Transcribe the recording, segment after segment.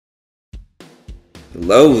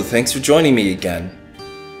Hello, thanks for joining me again.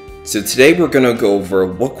 So today we're going to go over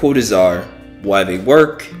what quotas are, why they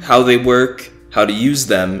work, how to use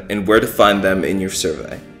them, and where to find them in your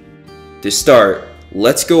survey. To start,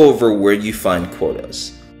 let's go over where you find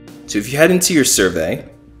quotas. So if you head into your survey,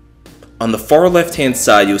 on the far left hand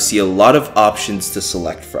side you'll see a lot of options to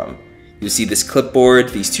select from. You'll see this clipboard,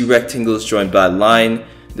 these two rectangles joined by a line,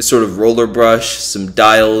 this sort of roller brush, some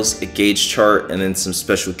dials, a gauge chart, and then some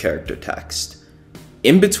special character text.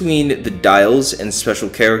 In between the dials and special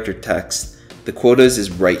character text, the quotas is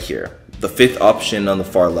right here, the fifth option on the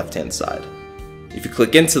far left hand side. If you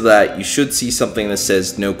click into that, you should see something that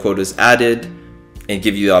says no quotas added and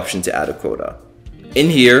give you the option to add a quota. In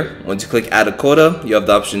here, once you click add a quota, you have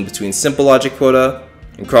the option between simple logic quota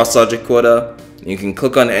and cross logic quota. You can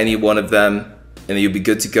click on any one of them and then you'll be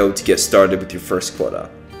good to go to get started with your first quota.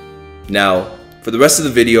 Now, for the rest of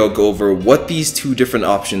the video, I'll go over what these two different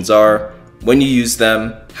options are, when you use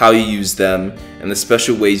them, how you use them, and the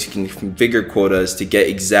special ways you can configure quotas to get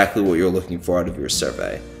exactly what you're looking for out of your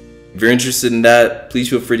survey. If you're interested in that, please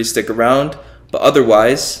feel free to stick around, but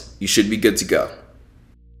otherwise, you should be good to go.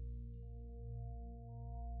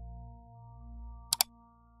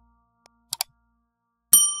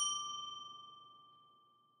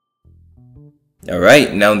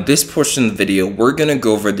 Alright, now in this portion of the video, we're going to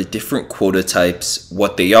go over the different quota types,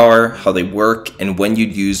 what they are, how they work, and when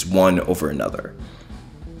you'd use one over another.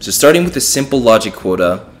 So starting with a simple logic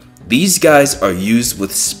quota, these guys are used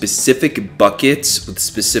with specific buckets with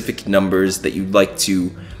specific numbers that you'd like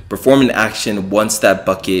to perform an action once that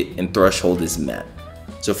bucket and threshold is met.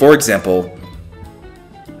 So for example,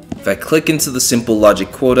 if I click into the simple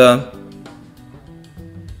logic quota,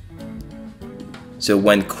 so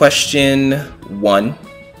when question 1,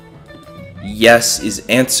 yes is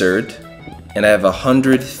answered, and I have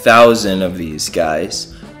 100,000 of these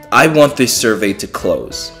guys, I want this survey to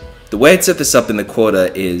close. The way I'd set this up in the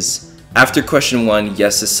quota is, after question 1,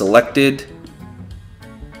 yes is selected,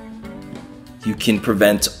 you can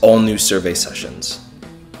prevent all new survey sessions.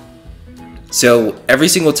 So every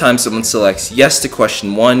single time someone selects yes to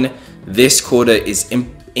question 1, this quota is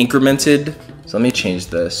incremented. So let me change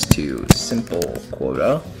this to simple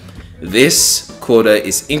quota. This quota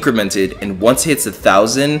is incremented, and once it hits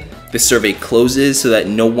 1,000, the survey closes so that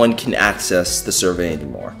no one can access the survey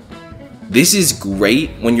anymore. This is great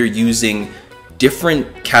when you're using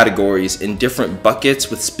different categories in different buckets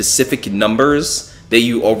with specific numbers that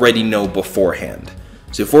you already know beforehand.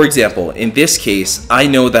 So for example, in this case, I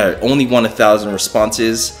know that I only want 1,000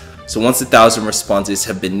 responses. So once 1,000 responses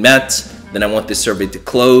have been met, then I want this survey to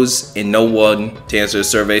close and no one to answer the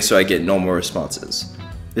survey, so I get no more responses.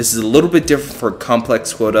 This is a little bit different for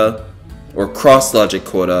complex quota or cross logic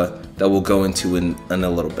quota that we'll go into in a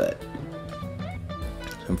little bit.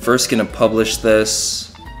 I'm first going to publish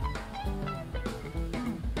this.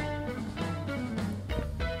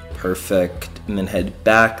 Perfect. And then head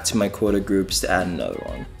back to my quota groups to add another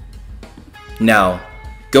one. Now,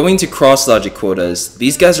 going to cross logic quotas,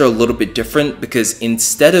 these guys are a little bit different because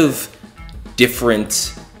instead of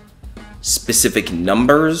different specific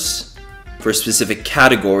numbers for specific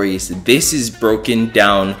categories, this is broken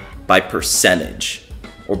down by percentage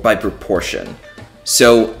or by proportion.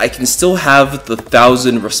 So I can still have the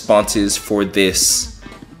 1,000 responses for this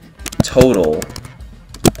total.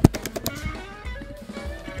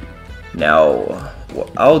 Now,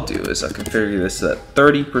 what I'll do is I'll configure this at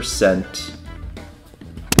 30%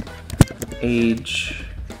 age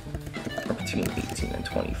or between 18 and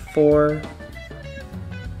 24.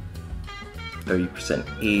 30%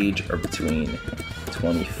 age are between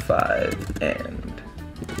 25 and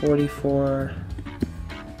 44.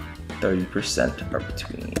 30% are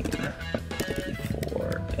between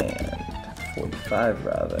 44 and 45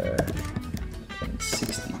 rather, and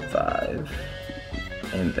 65,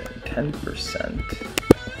 and then 10%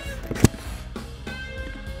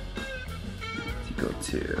 to go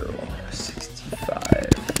to 65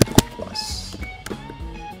 plus.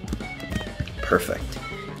 Perfect.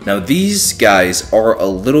 Now these guys are a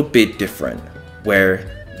little bit different,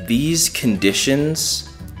 where these conditions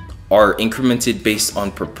are incremented based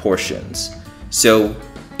on proportions. So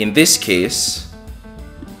in this case,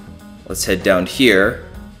 let's head down here,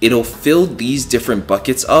 it'll fill these different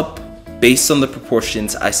buckets up based on the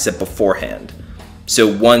proportions I set beforehand. So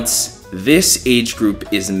once this age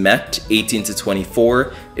group is met, 18 to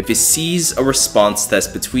 24, if it sees a response that's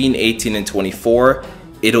between 18 and 24,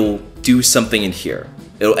 it'll do something in here.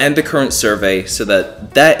 It'll end the current survey so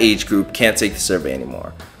that that age group can't take the survey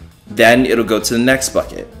anymore. Then it'll go to the next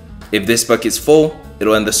bucket. If this bucket's full,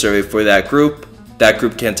 it'll end the survey for that group. That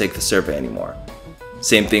group can't take the survey anymore.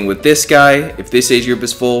 Same thing with this guy. If this age group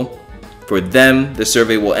is full, for them, the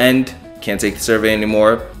survey will end. Can't take the survey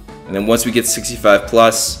anymore. And then once we get 65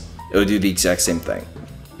 plus, it'll do the exact same thing.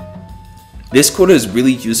 This quota is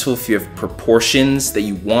really useful if you have proportions that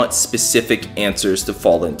you want specific answers to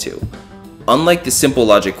fall into. Unlike the simple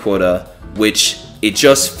logic quota, which it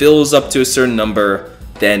just fills up to a certain number,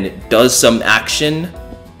 then does some action,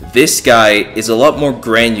 this guy is a lot more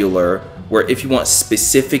granular, where if you want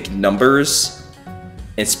specific numbers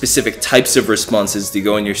and specific types of responses to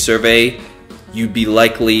go in your survey, you'd be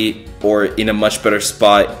likely or in a much better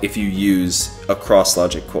spot if you use a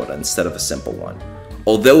cross-logic quota instead of a simple one.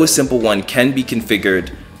 Although a simple one can be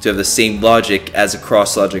configured to have the same logic as a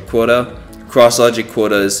cross-logic quota, cross-logic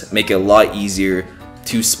quotas make it a lot easier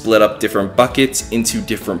to split up different buckets into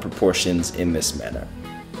different proportions in this manner.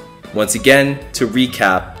 Once again, to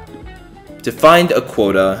recap, to find a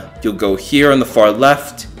quota, you'll go here on the far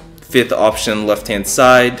left, fifth option on the left-hand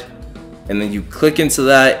side, and then you click into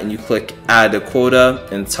that and you click add a quota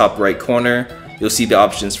in the top right corner. You'll see the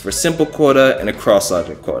options for simple quota and a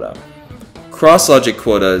cross-logic quota. Cross-logic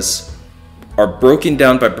quotas are broken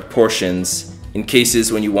down by proportions in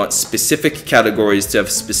cases when you want specific categories to have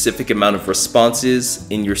a specific amount of responses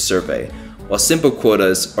in your survey, while simple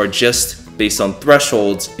quotas are just based on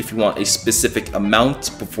thresholds if you want a specific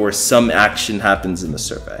amount before some action happens in the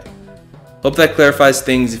survey. Hope that clarifies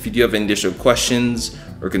things. If you do have any additional questions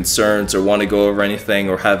or concerns or want to go over anything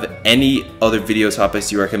or have any other video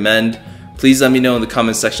topics you recommend, please let me know in the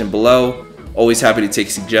comment section below. Always happy to take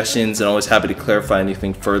suggestions and always happy to clarify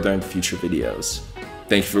anything further in future videos.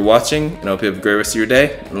 Thank you for watching, and I hope you have a great rest of your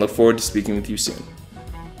day, and look forward to speaking with you soon.